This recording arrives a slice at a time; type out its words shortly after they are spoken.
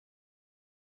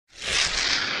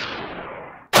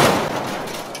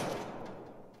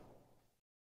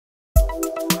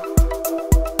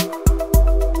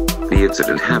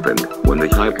incident happened when the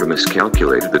hiker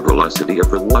miscalculated the velocity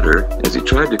of the water as he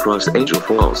tried to cross Angel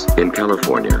Falls in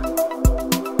California.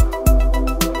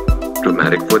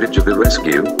 Dramatic footage of the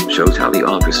rescue shows how the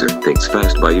officer thinks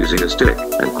fast by using a stick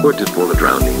and cord to pull a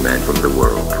drowning man from the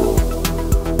whirlpool.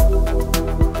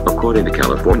 According to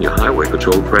California Highway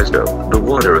Patrol Fresno, the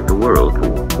water of the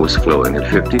whirlpool was flowing at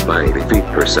 50 by 80 feet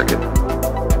per second.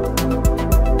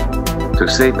 To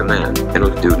save the man, an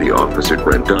off-duty Officer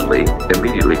Brent Donley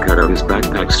immediately cut out his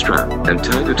backpack strap and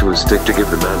tied it to a stick to give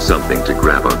the man something to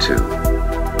grab onto.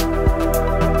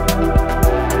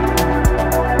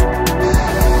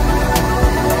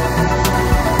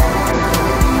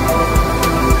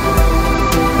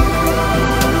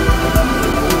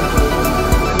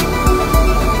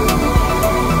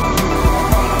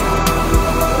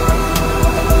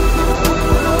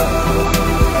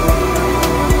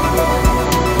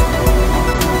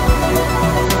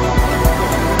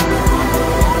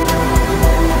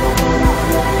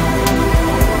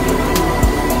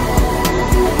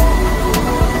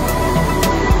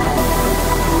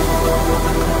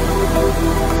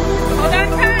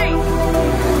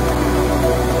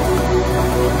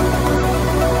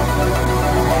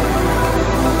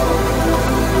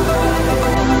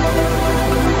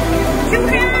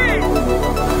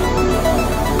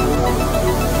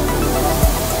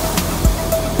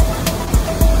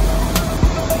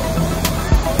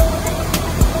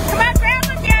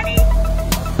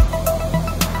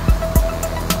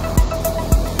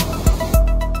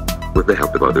 With the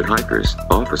help of other hikers,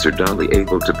 Officer Donley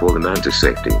able to pull the man to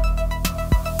safety.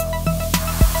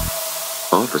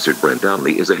 Officer Brent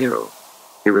Donley is a hero.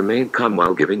 He remained calm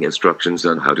while giving instructions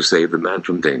on how to save the man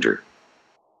from danger.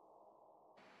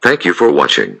 Thank you for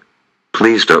watching.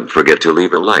 Please don't forget to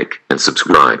leave a like and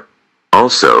subscribe.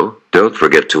 Also, don't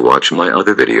forget to watch my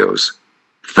other videos.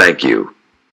 Thank you.